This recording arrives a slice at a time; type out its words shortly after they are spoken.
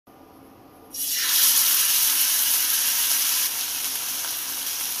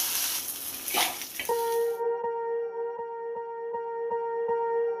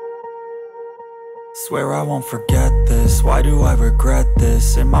Swear I won't forget this, why do I regret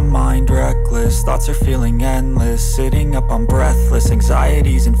this? In my mind reckless, thoughts are feeling endless. Sitting up I'm breathless,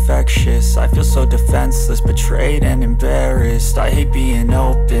 anxiety's infectious. I feel so defenseless, betrayed and embarrassed. I hate being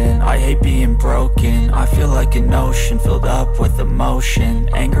open, I hate being broken. I feel like an ocean filled up with emotion.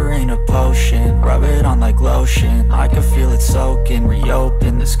 Anger ain't a potion, rub it on like lotion. I can feel it soaking,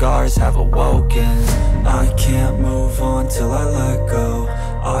 reopen, the scars have awoken. I can't move on till I let go.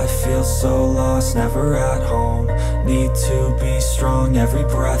 I feel so lost, never at home. Need to be strong, every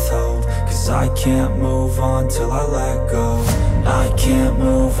breath hold. Cause I can't move on till I let go. I can't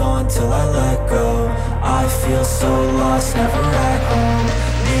move on till I let go. I feel so lost, never at home.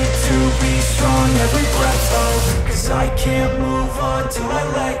 Need to be strong, every breath hold. Cause I can't move on till I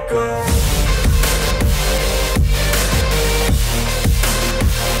let go.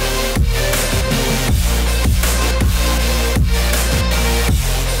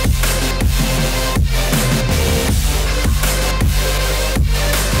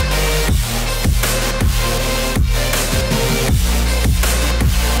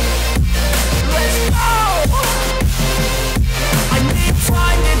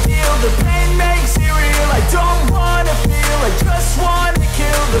 The pain makes it real, I don't wanna feel, I just wanna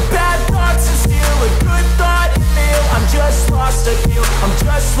kill the bad thoughts and steal a good thought and meal. I'm just lost, I feel, I'm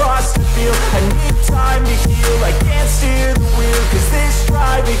just lost to feel. I need time to heal, I can't steer the wheel. Cause this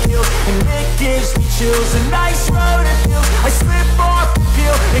drive it kills, and it gives me chills. A nice road it feels, I slip off the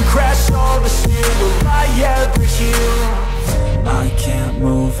peel and crash all the steel. Will I ever heal? I can't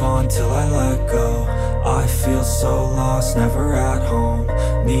move on till I let go. I feel so lost, never at home.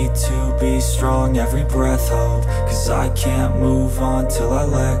 Need to be strong, every breath hold. Cause I can't move on till I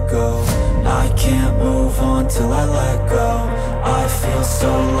let go. I can't move on till I let go. I feel so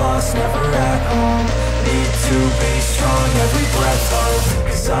lost, never at home. Need to be strong, every breath hold.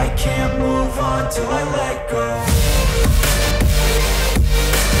 Cause I can't move on till I let go.